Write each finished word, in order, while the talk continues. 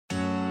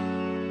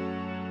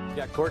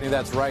Yeah, Courtney,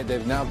 that's right.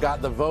 They've now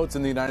got the votes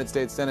in the United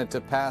States Senate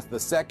to pass the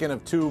second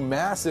of two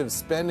massive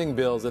spending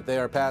bills that they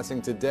are passing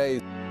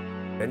today.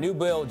 A new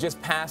bill just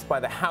passed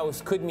by the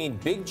House could mean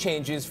big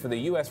changes for the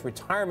U.S.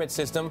 retirement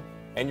system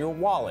and your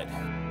wallet.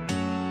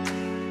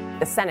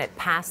 The Senate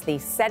passed the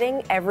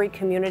Setting Every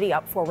Community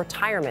Up for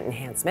Retirement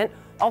Enhancement,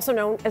 also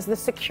known as the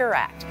SECURE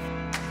Act.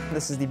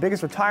 This is the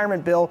biggest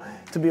retirement bill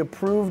to be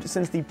approved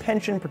since the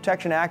Pension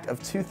Protection Act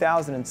of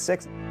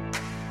 2006.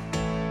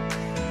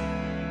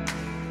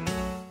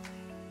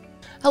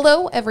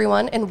 Hello,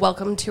 everyone, and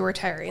welcome to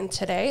Retiring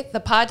Today, the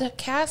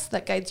podcast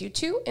that guides you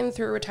to and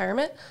through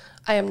retirement.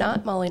 I am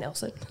not Molly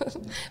Nelson,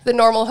 the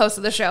normal host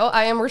of the show.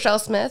 I am Rochelle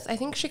Smith. I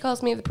think she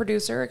calls me the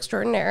producer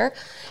extraordinaire.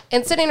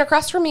 And sitting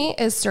across from me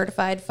is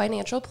certified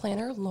financial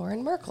planner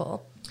Lauren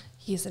Merkel.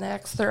 He's an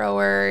axe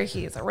thrower.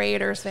 He's a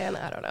Raiders fan.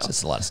 I don't know.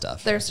 Just a lot of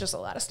stuff. There's just a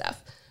lot of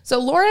stuff. So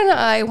Lauren and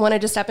I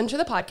wanted to step into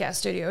the podcast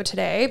studio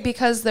today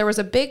because there was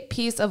a big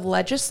piece of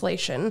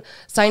legislation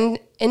signed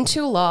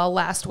into law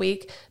last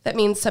week that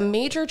means some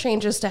major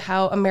changes to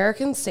how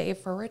Americans save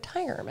for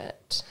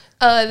retirement.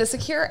 The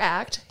SECURE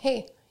Act,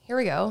 hey, here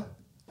we go.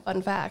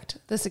 Fun fact.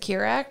 The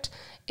SECURE Act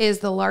is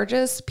the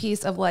largest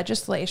piece of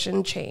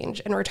legislation change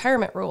in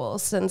retirement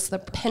rules since the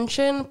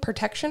Pension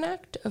Protection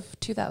Act of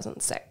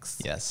 2006.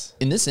 Yes.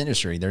 In this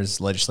industry,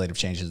 there's legislative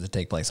changes that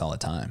take place all the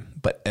time.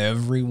 But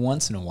every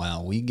once in a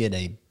while, we get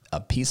a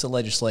piece of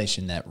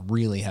legislation that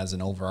really has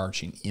an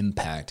overarching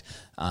impact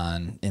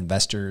on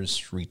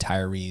investors,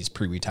 retirees,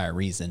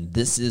 pre-retirees, and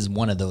this is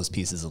one of those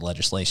pieces of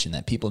legislation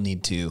that people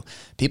need to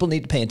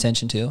pay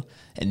attention to,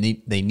 and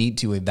they need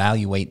to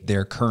evaluate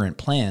their current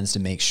plans to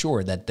make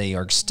sure that they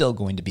are still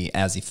going to be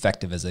as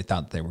effective as they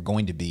thought they were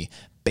going to be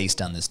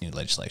based on this new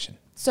legislation.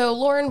 So,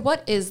 Lauren,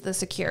 what is the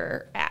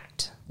SECURE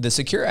Act? The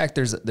SECURE Act,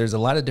 there's a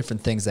lot of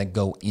different things that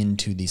go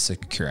into the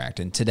SECURE Act,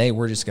 and today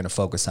we're just going to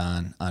focus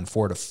on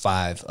 4 to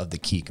 5 of the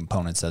key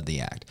components of the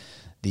Act.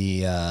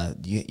 You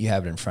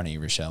have it in front of you,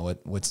 Rochelle.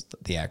 What's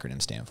the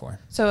acronym stand for?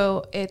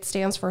 So it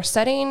stands for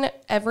Setting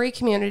Every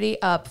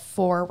Community Up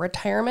for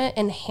Retirement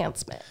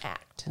Enhancement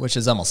Act. Which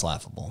is almost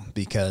laughable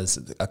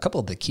because a couple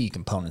of the key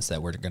components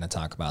that we're going to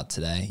talk about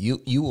today,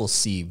 you will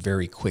see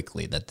very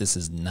quickly that this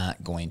is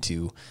not going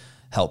to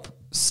help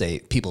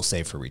people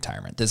save for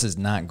retirement. This is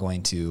not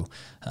going to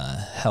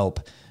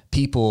help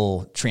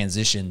people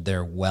transition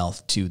their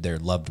wealth to their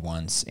loved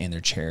ones and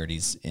their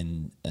charities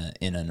in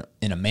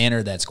a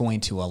manner that's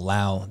going to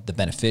allow the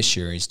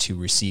beneficiaries to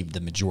receive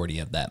the majority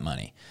of that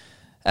money,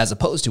 as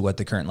opposed to what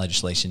the current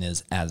legislation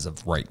is as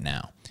of right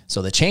now.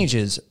 So the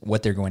changes,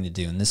 what they're going to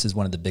do, and this is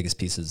one of the biggest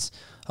pieces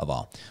of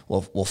all.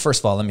 Well,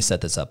 first of all, let me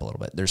set this up a little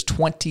bit. There's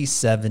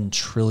 $27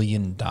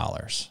 trillion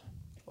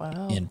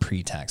in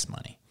pre-tax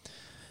money.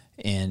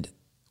 And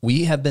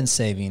we have been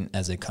saving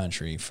as a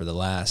country for the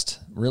last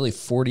really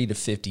 40 to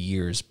 50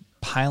 years,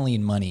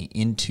 piling money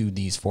into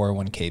these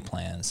 401k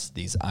plans,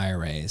 these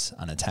IRAs,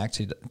 on a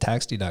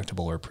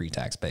tax-deductible or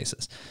pre-tax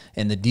basis.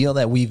 And the deal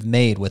that we've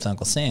made with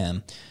Uncle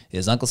Sam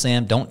is, Uncle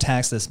Sam, don't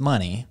tax this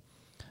money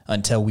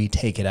until we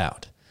take it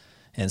out.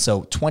 And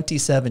so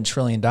 $27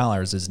 trillion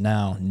has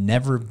now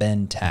never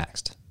been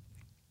taxed.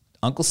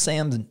 Uncle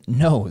Sam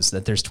knows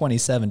that there's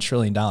 $27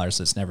 trillion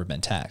that's never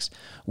been taxed.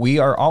 We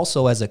are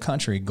also, as a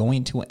country,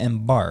 going to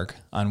embark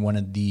on one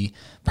of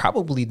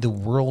probably the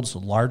world's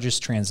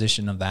largest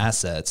transition of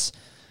assets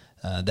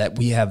that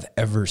we have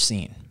ever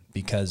seen,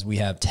 because we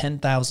have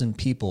 10,000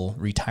 people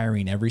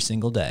retiring every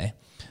single day.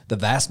 The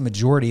vast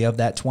majority of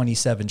that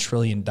 $27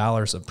 trillion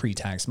of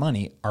pre-tax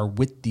money are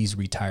with these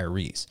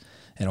retirees.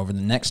 And over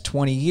the next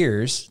 20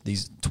 years,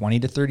 these 20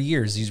 to 30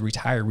 years, these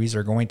retirees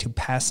are going to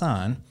pass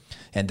on,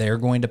 and they're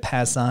going to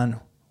pass on,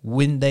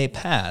 when they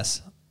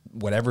pass,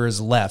 whatever is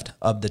left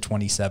of the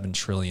 $27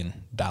 trillion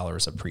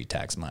of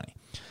pre-tax money.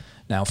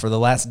 Now, for the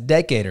last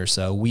decade or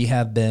so, we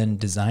have been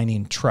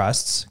designing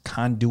trusts,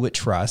 conduit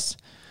trusts,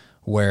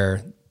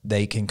 where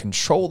they can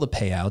control the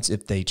payouts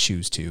if they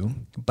choose to,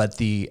 but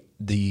the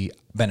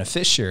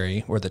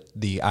beneficiary or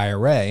the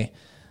IRA,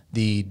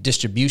 the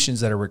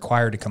distributions that are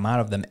required to come out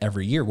of them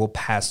every year will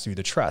pass through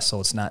the trust. So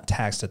it's not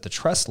taxed at the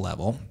trust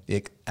level.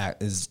 It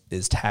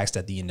is taxed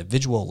at the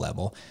individual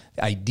level,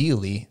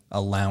 ideally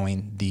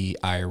allowing the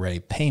IRA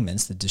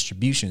payments, the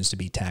distributions, to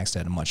be taxed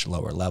at a much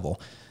lower level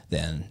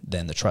than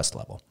the trust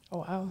level.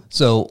 Oh, wow.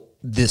 So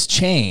this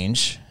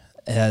change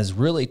has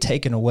really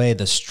taken away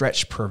the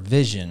stretch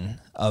provision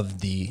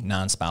of the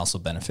non-spousal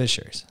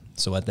beneficiaries.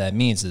 So what that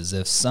means is,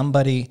 if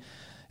somebody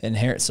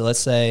inherits, so let's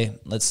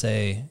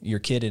say your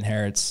kid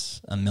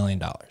inherits $1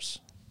 million.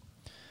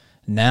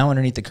 Now,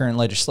 underneath the current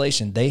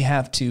legislation, they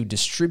have to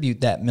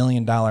distribute that $1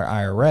 million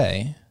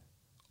IRA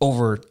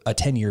over a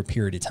 10-year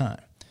period of time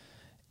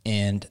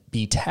and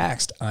be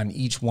taxed on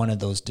each one of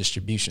those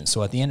distributions.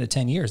 So at the end of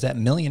 10 years, that $1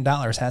 million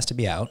has to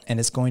be out,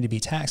 and it's going to be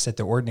taxed at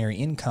the ordinary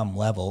income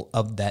level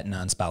of that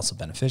non-spousal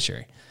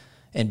beneficiary.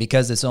 And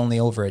because it's only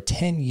over a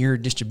 10-year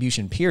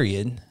distribution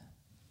period,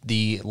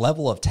 the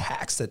level of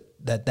tax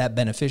that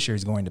beneficiary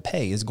is going to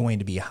pay is going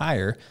to be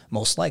higher,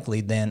 most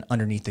likely, than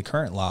underneath the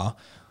current law,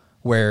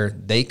 where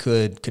they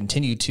could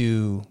continue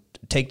to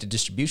take the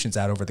distributions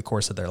out over the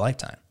course of their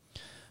lifetime.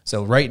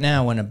 So right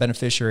now, when a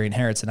beneficiary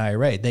inherits an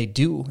IRA,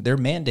 they're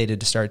mandated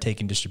to start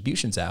taking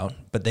distributions out,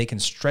 but they can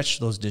stretch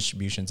those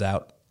distributions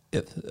out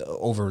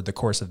over the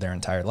course of their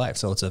entire life.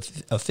 So it's a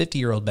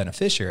 50-year-old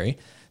beneficiary,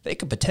 they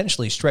could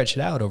potentially stretch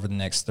it out over the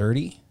next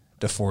 30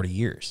 to 40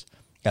 years,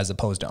 as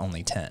opposed to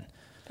only 10.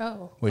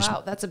 Oh,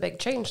 wow, that's a big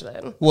change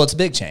then. Well, it's a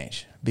big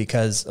change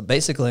because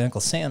basically Uncle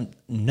Sam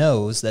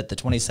knows that the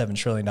 $27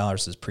 trillion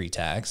is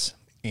pre-tax,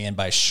 and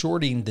by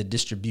shorting the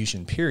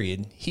distribution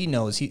period, he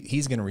knows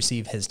he's going to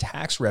receive his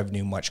tax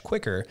revenue much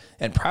quicker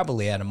and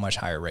probably at a much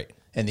higher rate.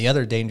 And the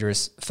other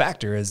dangerous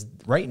factor is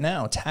right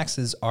now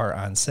taxes are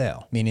on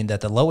sale, meaning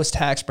that the lowest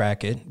tax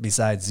bracket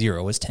besides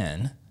 0 is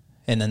 10,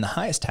 and then the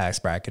highest tax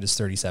bracket is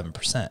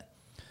 37%.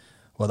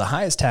 Well, the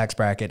highest tax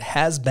bracket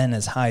has been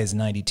as high as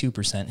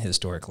 92%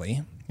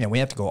 historically, and we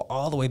have to go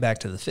all the way back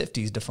to the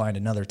 50s to find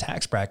another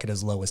tax bracket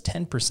as low as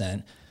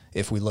 10%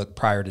 if we look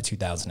prior to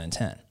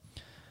 2010.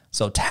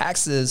 So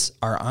taxes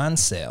are on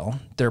sale.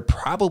 They're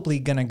probably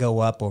going to go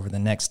up over the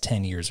next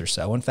 10 years or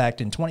so. In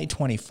fact, in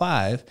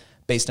 2025,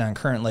 based on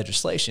current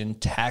legislation,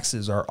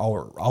 taxes are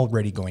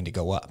already going to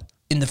go up.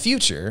 In the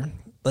future,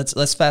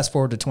 let's fast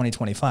forward to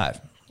 2025.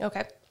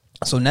 Okay.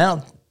 So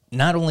now,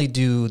 not only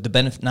do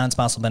the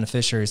non-spousal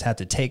beneficiaries have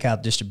to take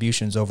out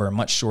distributions over a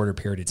much shorter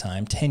period of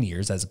time, 10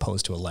 years as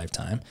opposed to a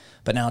lifetime,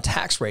 but now the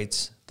tax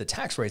rates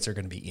are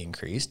going to be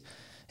increased.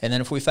 And then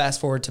if we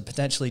fast forward to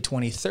potentially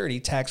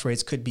 2030, tax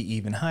rates could be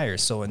even higher.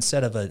 So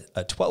instead of a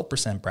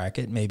 12%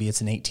 bracket, maybe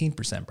it's an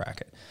 18%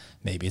 bracket.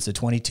 Maybe it's a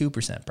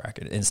 22%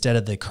 bracket. Instead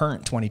of the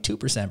current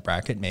 22%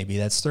 bracket, maybe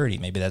that's 30,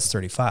 maybe that's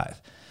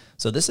 35.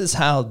 So this is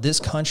how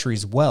this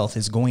country's wealth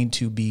is going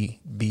to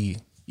be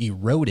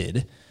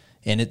eroded,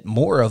 and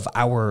more of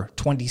our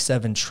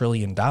 $27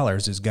 trillion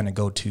is going to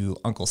go to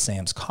Uncle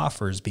Sam's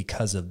coffers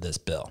because of this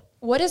bill.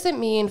 What does it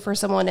mean for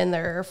someone in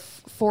their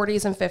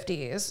 40s and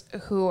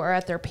 50s who are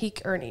at their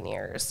peak earning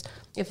years?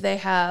 If they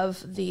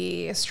have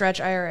the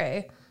stretch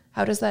IRA,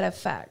 how does that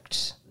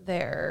affect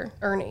their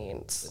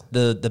earnings?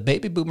 The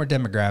baby boomer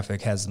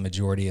demographic has the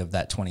majority of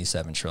that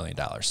 $27 trillion.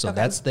 So okay.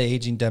 That's the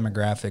aging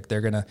demographic.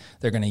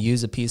 They're gonna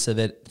use a piece of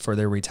it for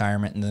their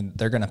retirement, and then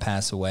they're gonna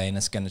pass away, and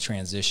it's gonna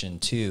transition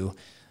to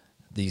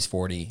these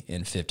 40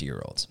 and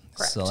 50-year-olds.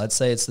 Correct. So let's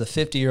say it's the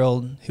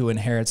 50-year-old who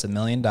inherits $1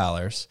 million.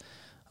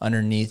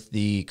 Underneath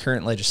the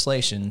current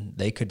legislation,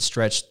 they could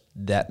stretch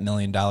that $1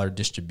 million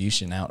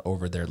distribution out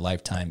over their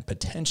lifetime,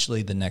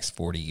 potentially the next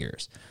 40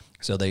 years.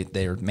 So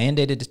they're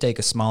mandated to take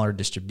a smaller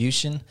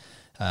distribution.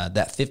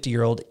 That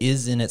 50-year-old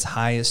is in its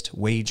highest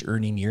wage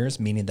earning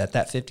years, meaning that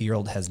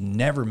 50-year-old has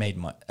never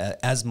made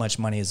as much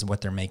money as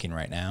what they're making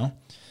right now.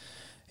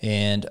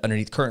 And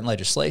underneath current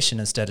legislation,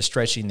 instead of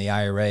stretching the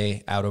IRA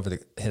out over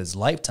his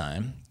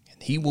lifetime,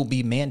 he will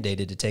be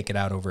mandated to take it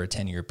out over a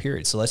 10-year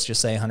period. So let's just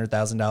say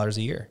 $100,000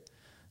 a year.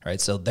 Right,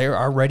 so they're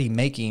already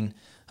making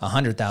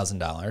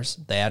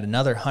 $100,000. They add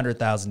another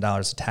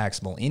 $100,000 of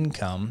taxable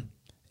income,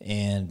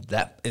 and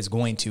that is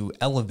going to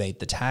elevate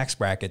the tax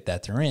bracket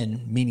that they're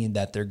in, meaning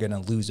that they're going to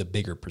lose a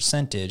bigger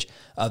percentage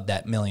of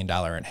that $1 million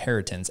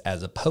inheritance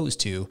as opposed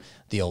to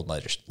the old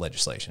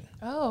legislation.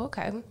 Oh,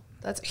 okay.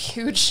 That's a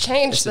huge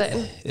change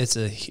then. It's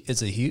a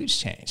huge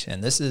change,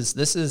 and this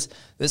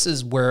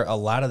is where a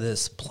lot of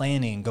this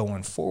planning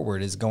going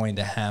forward is going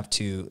to have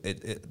to.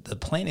 The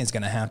planning is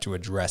going to have to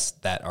address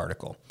that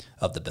article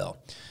of the bill.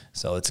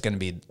 So it's going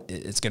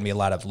to be a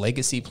lot of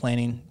legacy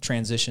planning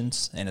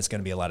transitions, and it's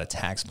going to be a lot of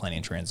tax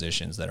planning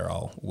transitions that are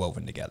all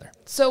woven together.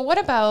 So what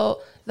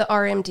about the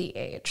RMD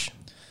age?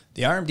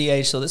 The RMD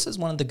age. So this is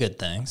one of the good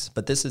things,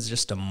 but this is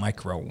just a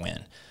micro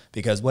win.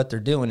 Because what they're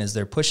doing is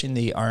they're pushing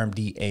the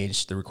RMD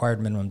age, the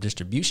required minimum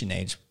distribution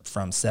age,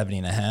 from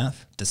 70.5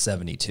 to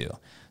 72.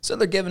 So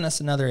they're giving us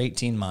another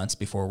 18 months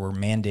before we're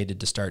mandated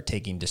to start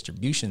taking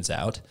distributions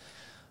out.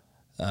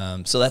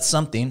 So that's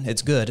something.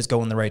 It's good. It's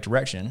going in the right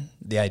direction.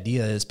 The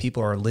idea is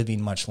people are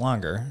living much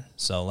longer,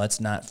 so let's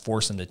not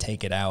force them to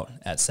take it out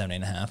at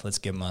 70.5. Let's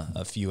give them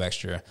a few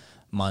extra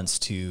months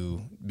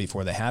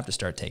before they have to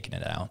start taking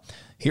it out.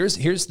 Here's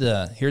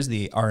the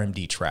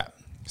RMD trap.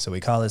 So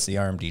we call this the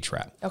RMD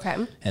trap.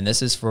 Okay. And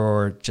this is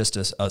for just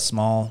a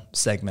small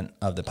segment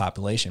of the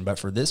population. But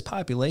for this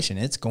population,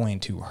 it's going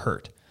to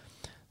hurt.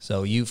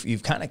 So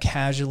you've kind of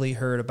casually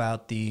heard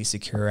about the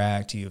Secure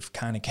Act. You've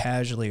kind of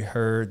casually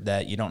heard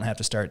that you don't have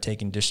to start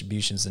taking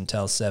distributions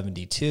until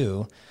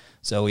 72.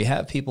 So we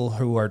have people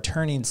who are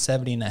turning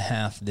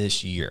 70.5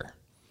 this year.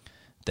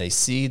 They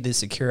see the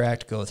Secure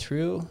Act go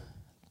through.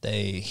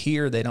 They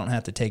hear they don't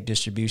have to take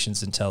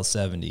distributions until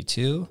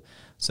 72.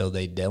 So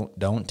they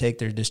don't take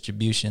their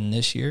distribution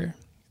this year.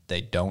 They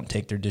don't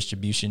take their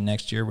distribution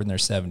next year when they're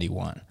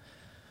 71.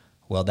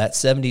 Well, that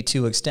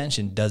 72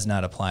 extension does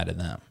not apply to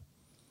them.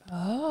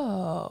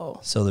 Oh.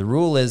 So the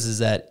rule is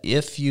that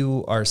if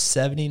you are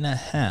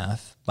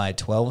 70.5 by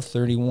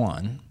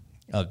 12/31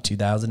 of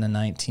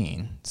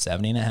 2019,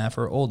 70.5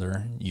 or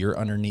older, you're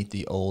underneath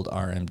the old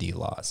RMD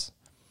laws.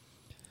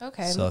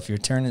 Okay. So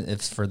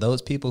if for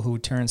those people who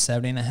turn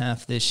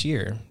 70.5 this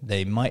year,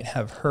 they might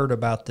have heard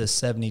about this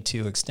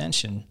 72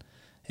 extension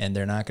and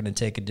they're not going to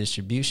take a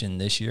distribution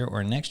this year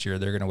or next year.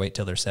 They're going to wait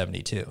till they're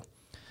 72.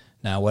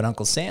 Now, what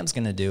Uncle Sam's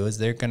going to do is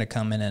they're going to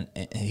come in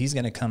and he's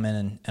going to come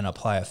in and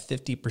apply a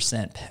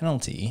 50%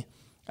 penalty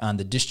on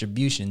the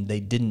distribution they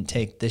didn't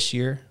take this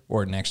year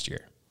or next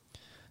year.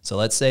 So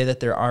let's say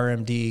that their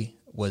RMD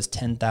was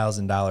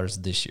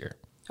 $10,000 this year.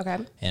 Okay.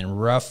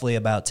 And roughly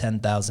about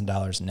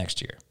 $10,000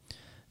 next year.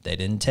 They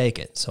didn't take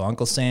it. So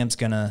Uncle Sam's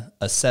going to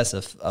assess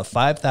a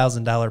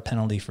 $5,000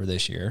 penalty for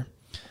this year,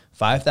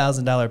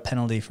 $5,000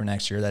 penalty for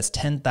next year. That's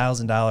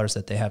 $10,000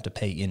 that they have to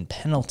pay in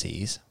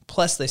penalties.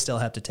 Plus, they still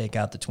have to take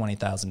out the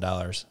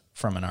 $20,000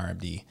 from an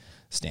RMD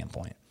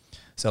standpoint.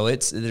 So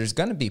there's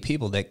going to be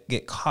people that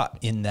get caught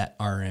in that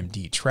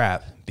RMD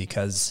trap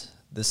because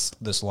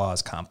this law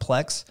is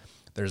complex.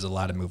 There's a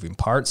lot of moving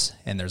parts,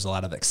 and there's a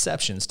lot of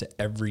exceptions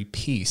to every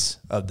piece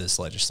of this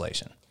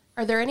legislation.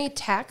 Are there any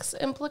tax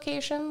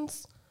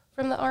implications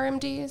from the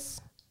RMDs?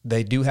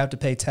 They do have to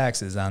pay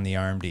taxes on the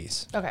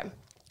RMDs. Okay.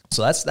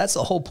 So that's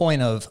the whole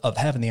point of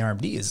having the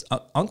RMD is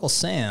Uncle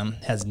Sam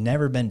has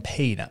never been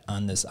paid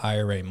on this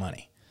IRA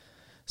money.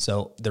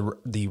 So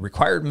the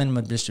required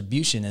minimum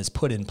distribution is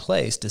put in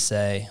place to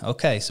say,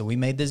 okay, so we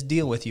made this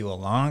deal with you a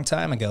long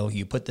time ago.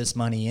 You put this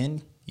money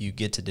in, you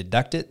get to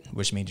deduct it,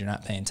 which means you're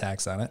not paying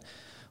tax on it.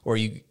 Or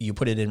you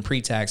put it in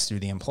pre-tax through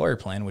the employer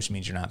plan, which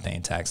means you're not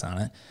paying tax on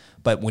it.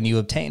 But when you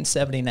obtain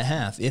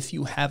 70.5, if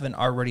you haven't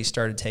already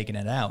started taking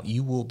it out,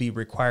 you will be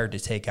required to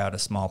take out a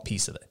small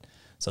piece of it.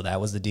 So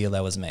that was the deal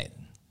that was made.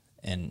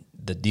 And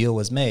the deal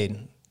was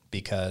made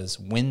because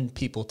when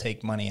people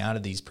take money out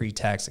of these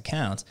pre-tax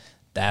accounts,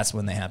 that's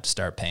when they have to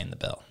start paying the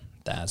bill.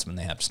 That's when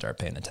they have to start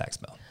paying the tax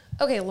bill.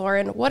 Okay,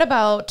 Lauren, what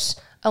about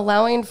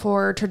allowing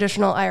for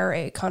traditional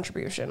IRA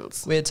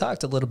contributions? We had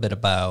talked a little bit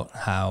about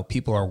how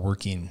people are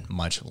working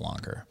much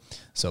longer.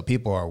 So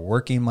people are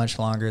working much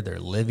longer. They're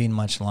living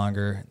much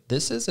longer.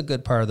 This is a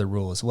good part of the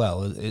rule as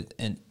well.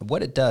 And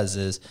what it does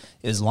is,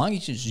 as long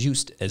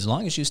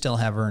as you still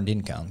have earned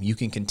income, you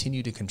can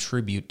continue to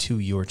contribute to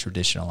your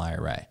traditional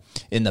IRA.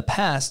 In the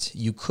past,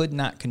 you could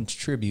not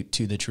contribute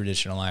to the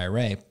traditional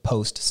IRA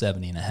post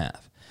 70.5.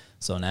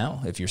 So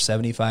now, if you're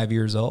 75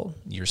 years old,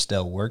 you're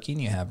still working,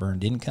 you have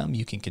earned income,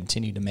 you can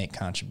continue to make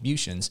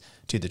contributions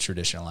to the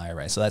traditional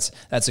IRA. So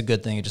that's a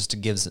good thing. It just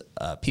gives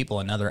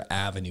people another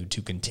avenue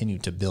to continue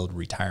to build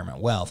retirement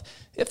wealth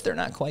if they're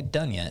not quite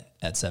done yet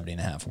at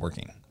 70.5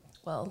 working.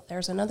 Well,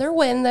 there's another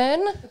win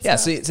then.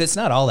 It's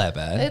not all that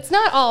bad. It's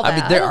not all bad.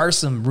 I mean, there are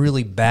some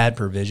really bad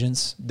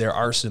provisions. There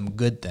are some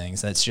good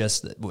things. That's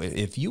just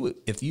if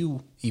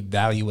you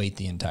evaluate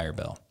the entire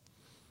bill,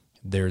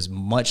 there's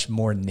much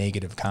more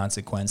negative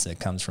consequence that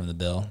comes from the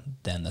bill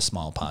than the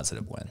small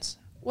positive wins.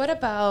 What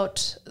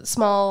about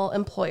small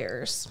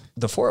employers?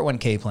 The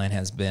 401k plan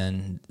has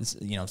been,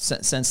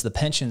 since the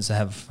pensions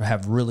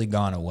have really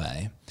gone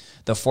away,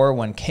 the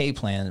 401k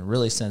plan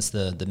really since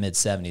the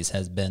mid-70s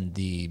has been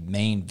the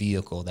main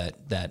vehicle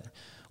that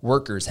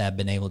workers have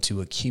been able to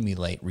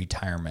accumulate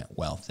retirement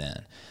wealth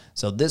in.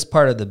 So this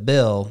part of the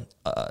bill,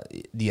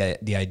 the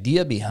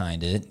idea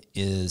behind it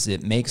is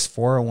it makes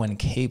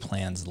 401k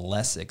plans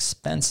less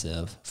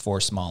expensive for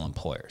small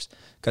employers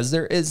because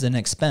there is an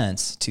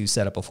expense to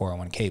set up a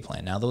 401k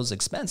plan. Now those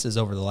expenses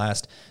over the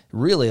last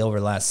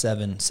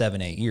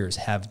 7-8 years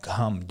have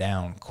come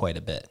down quite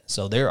a bit.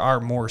 So there are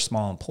more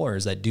small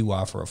employers that do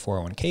offer a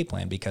 401k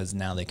plan because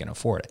now they can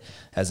afford it.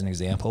 As an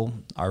example,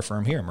 our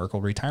firm here,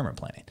 Merkle Retirement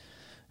Planning.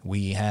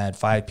 We had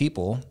 5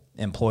 people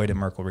employed in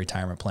Merkle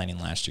Retirement Planning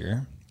last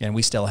year, and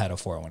we still had a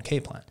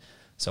 401k plan.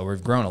 So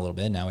we've grown a little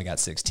bit. Now we got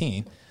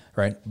 16,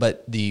 right?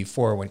 But the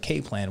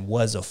 401k plan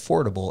was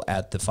affordable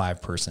at the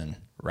 5-person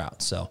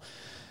route. So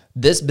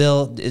this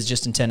bill is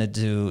just intended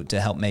to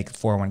help make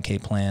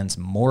 401k plans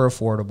more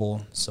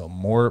affordable. So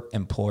more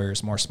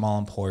employers, more small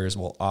employers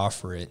will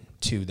offer it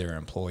to their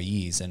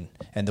employees. And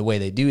the way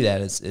they do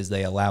that is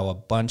they allow a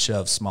bunch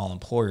of small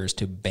employers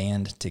to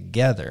band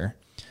together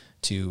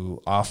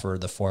to offer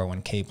the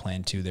 401k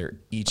plan to their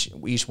each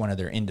one of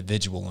their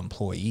individual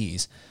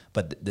employees,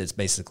 but it's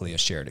basically a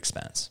shared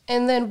expense.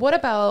 And then what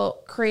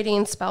about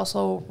creating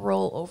spousal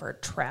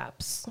rollover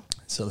traps?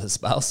 So the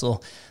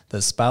spousal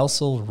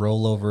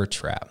rollover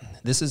trap.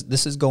 This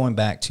is going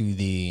back to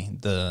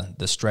the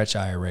stretch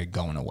IRA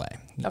going away.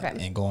 Okay.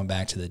 And going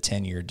back to the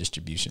 10-year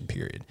distribution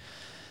period.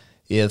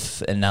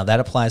 And now that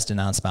applies to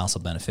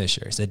non-spousal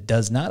beneficiaries. It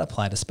does not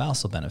apply to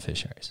spousal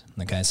beneficiaries.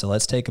 Okay, so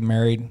let's take a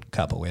married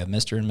couple. We have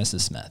Mr. and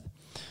Mrs. Smith.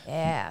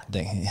 Yeah.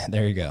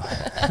 There you go.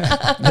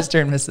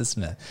 Mr. and Mrs.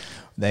 Smith.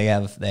 They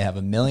have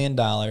 $1 million.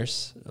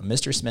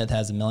 Mr. Smith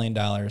has $1 million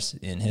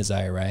in his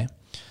IRA.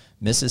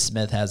 Mrs.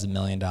 Smith has $1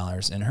 million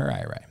in her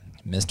IRA.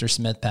 Mr.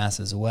 Smith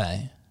passes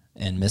away,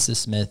 and Mrs.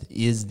 Smith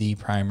is the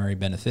primary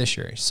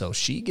beneficiary. So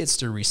she gets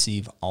to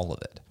receive all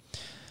of it.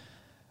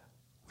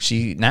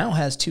 She now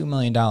has $2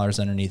 million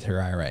underneath her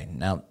IRA.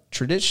 Now,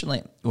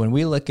 traditionally, when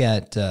we look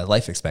at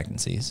life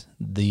expectancies,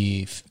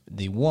 the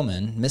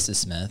woman, Mrs.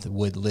 Smith,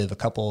 would live a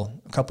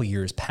couple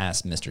years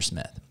past Mr.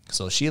 Smith.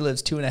 So she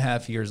lives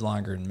 2.5 years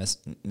longer than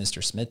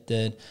Mr. Smith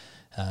did.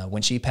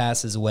 When she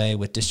passes away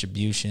with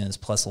distributions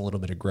plus a little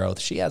bit of growth,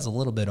 she has a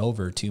little bit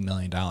over $2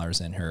 million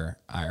in her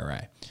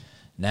IRA.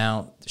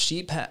 Now,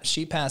 she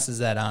passes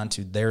that on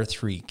to their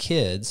 3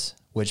 kids,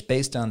 which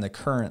based on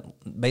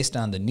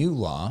the new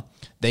law,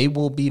 they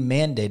will be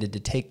mandated to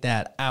take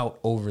that out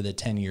over the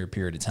 10-year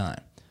period of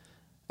time,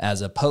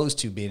 as opposed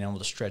to being able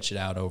to stretch it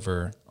out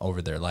over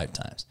their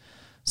lifetimes.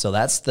 So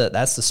that's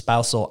the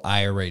spousal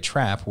IRA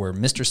trap, where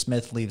Mr.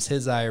 Smith leaves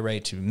his IRA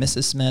to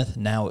Mrs. Smith.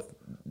 Now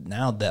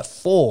that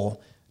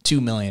full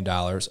 $2 million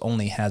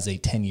only has a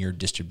 10-year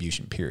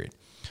distribution period.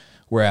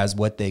 Whereas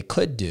what they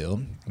could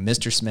do,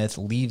 Mr. Smith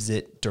leaves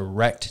it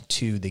direct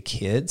to the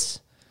kids.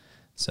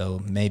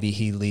 So maybe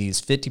he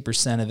leaves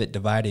 50% of it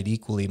divided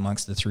equally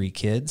amongst the 3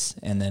 kids,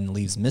 and then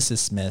leaves Mrs.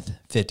 Smith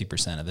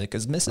 50% of it,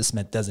 because Mrs.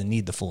 Smith doesn't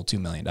need the full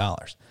 $2 million.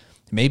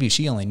 Maybe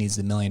she only needs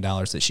the $1 million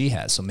that she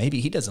has. So maybe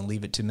he doesn't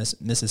leave it to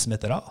Mrs.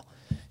 Smith at all.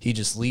 He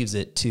just leaves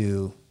it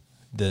to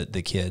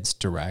the kids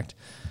direct,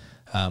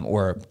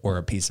 or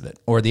a piece of it.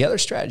 Or the other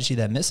strategy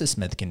that Mrs.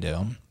 Smith can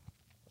do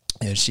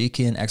is she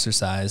can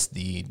exercise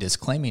the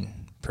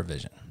disclaiming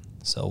provision.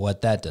 So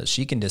what that does,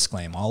 she can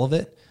disclaim all of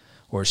it,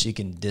 or she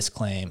can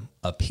disclaim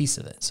a piece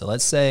of it. So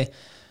let's say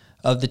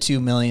of the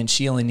 $2 million,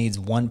 she only needs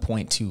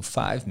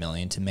 $1.25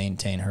 million to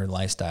maintain her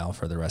lifestyle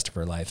for the rest of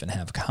her life and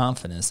have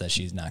confidence that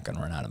she's not going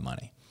to run out of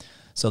money.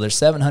 So there's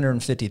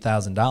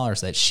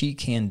 $750,000 that she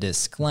can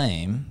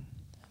disclaim,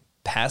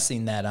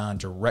 passing that on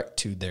direct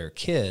to their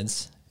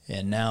kids.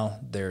 And now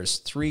there's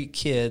 3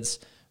 kids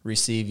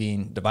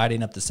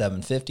dividing up the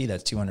 $750,000,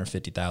 that's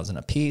 $250,000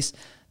 a piece,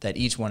 that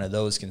each one of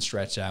those can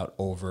stretch out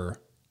over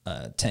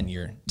a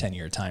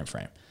 10-year time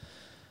frame.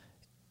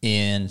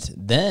 And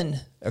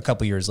then a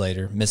couple years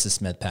later, Mrs.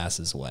 Smith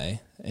passes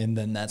away, and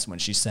then that's when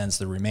she sends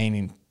the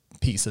remaining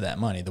piece of that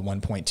money, the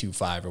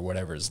 1.25 or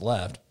whatever is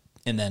left,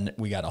 and then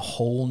we got a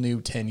whole new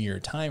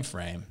 10-year time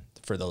frame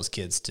for those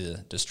kids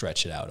to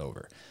stretch it out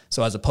over.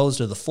 So as opposed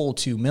to the full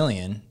 $2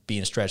 million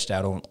being stretched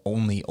out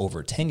only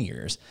over 10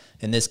 years,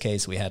 in this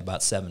case we had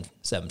about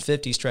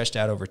 $750 stretched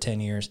out over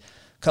 10 years.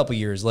 A couple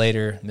years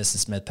later, Mrs.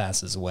 Smith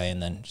passes away,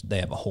 and then they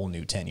have a whole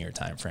new 10-year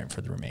time frame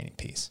for the remaining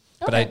piece.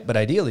 Okay. But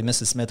ideally,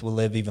 Mrs. Smith will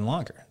live even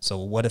longer. So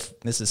what if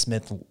Mrs.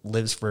 Smith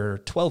lives for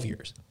 12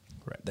 years?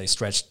 Right. They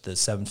stretched the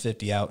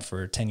 $750 out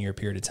for a 10-year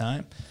period of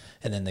time,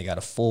 and then they got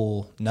a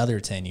full another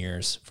 10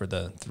 years for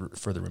the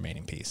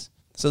remaining piece.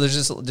 So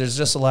there's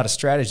just a lot of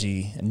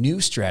strategy, a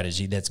new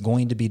strategy that's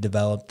going to be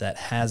developed, that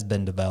has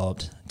been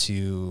developed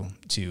to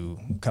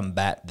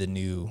combat the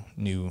new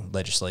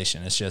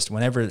legislation. It's just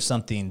whenever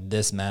something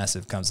this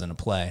massive comes into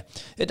play,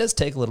 it does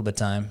take a little bit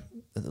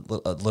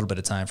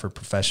of time for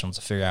professionals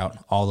to figure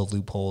out all the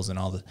loopholes and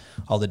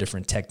all the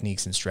different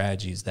techniques and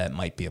strategies that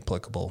might be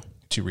applicable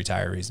to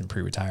retirees and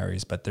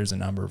pre-retirees. But there's a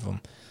number of them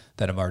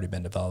that have already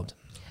been developed.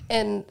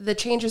 And the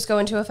changes go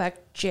into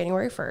effect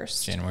January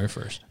 1st. January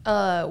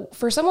 1st.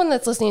 For someone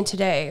that's listening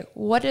today,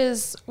 what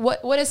is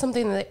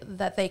something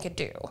that they could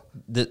do?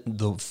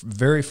 The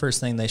very first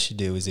thing they should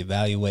do is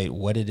evaluate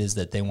what it is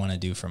that they want to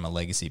do from a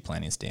legacy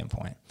planning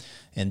standpoint.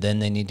 And then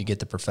they need to get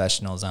the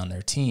professionals on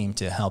their team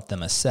to help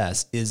them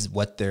assess, is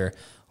what they're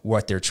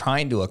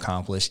trying to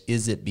accomplish,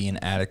 is it being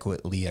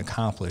adequately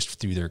accomplished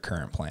through their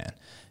current plan?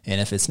 And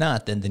if it's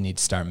not, then they need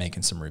to start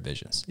making some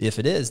revisions. If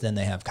it is, then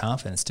they have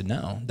confidence to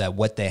know that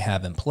what they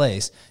have in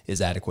place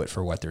is adequate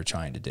for what they're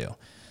trying to do.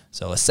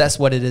 So assess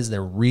what it is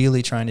they're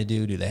really trying to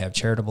do. Do they have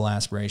charitable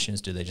aspirations?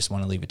 Do they just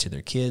want to leave it to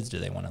their kids? Do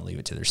they want to leave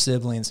it to their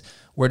siblings?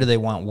 Where do they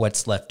want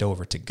what's left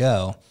over to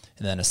go?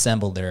 And then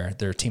assemble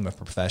their team of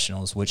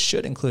professionals, which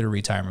should include a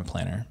retirement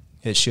planner.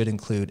 It should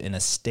include an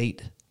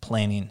estate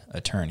planning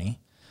attorney,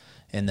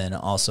 and then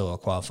also a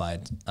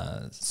qualified,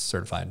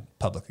 certified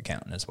public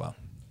accountant as well.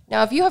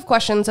 Now, if you have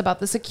questions about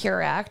the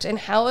Secure Act and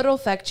how it'll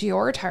affect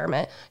your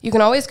retirement, you can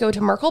always go to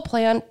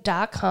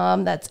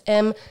merkleplan.com. That's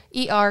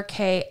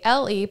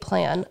MERKLE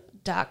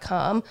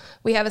plan.com.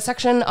 We have a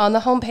section on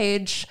the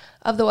homepage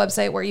of the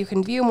website where you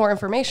can view more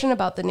information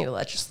about the new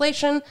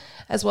legislation,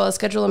 as well as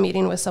schedule a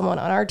meeting with someone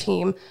on our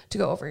team to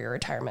go over your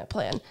retirement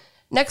plan.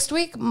 Next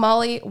week,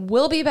 Molly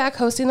will be back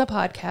hosting the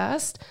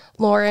podcast.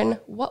 Lauren,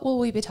 what will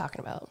we be talking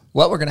about?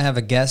 Well, we're going to have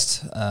a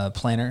guest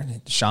planner,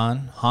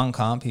 Sean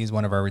Hongkomp. He's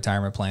one of our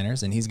retirement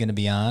planners, and he's going to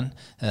be on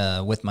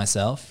with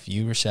myself,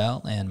 you,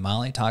 Rochelle, and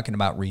Molly, talking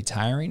about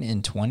retiring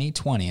in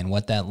 2020 and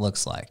what that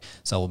looks like.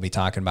 So we'll be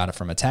talking about it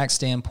from a tax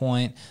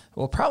standpoint.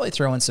 We'll probably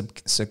throw in some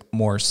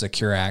more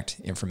Secure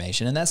Act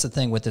information, and that's the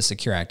thing with the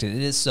Secure Act. It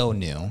is so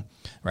new.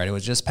 Right, it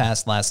was just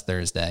passed last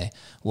Thursday.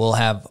 We'll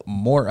have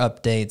more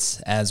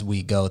updates as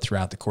we go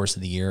throughout the course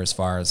of the year as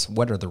far as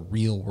what are the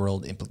real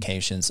world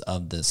implications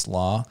of this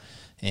law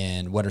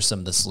and what are some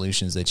of the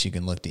solutions that you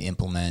can look to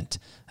implement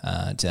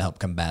to help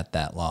combat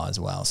that law as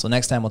well. So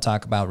next time we'll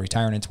talk about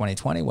retiring in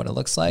 2020, what it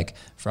looks like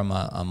from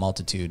a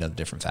multitude of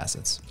different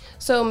facets.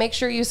 So make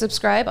sure you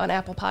subscribe on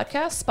Apple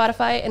Podcasts,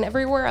 Spotify, and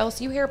everywhere else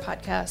you hear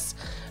podcasts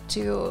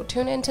to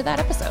tune into that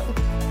episode.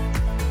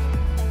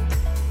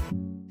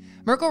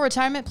 Merkle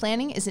Retirement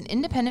Planning is an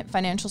independent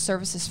financial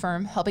services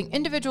firm helping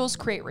individuals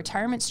create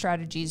retirement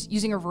strategies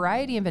using a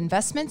variety of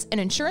investments and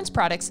insurance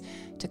products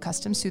to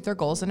custom suit their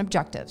goals and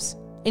objectives.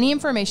 Any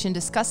information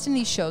discussed in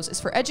these shows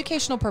is for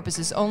educational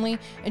purposes only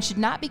and should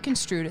not be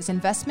construed as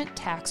investment,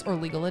 tax, or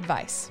legal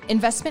advice.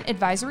 Investment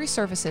advisory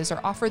services are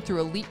offered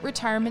through Elite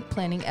Retirement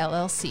Planning,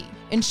 LLC.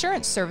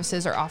 Insurance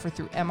services are offered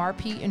through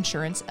MRP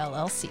Insurance,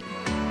 LLC.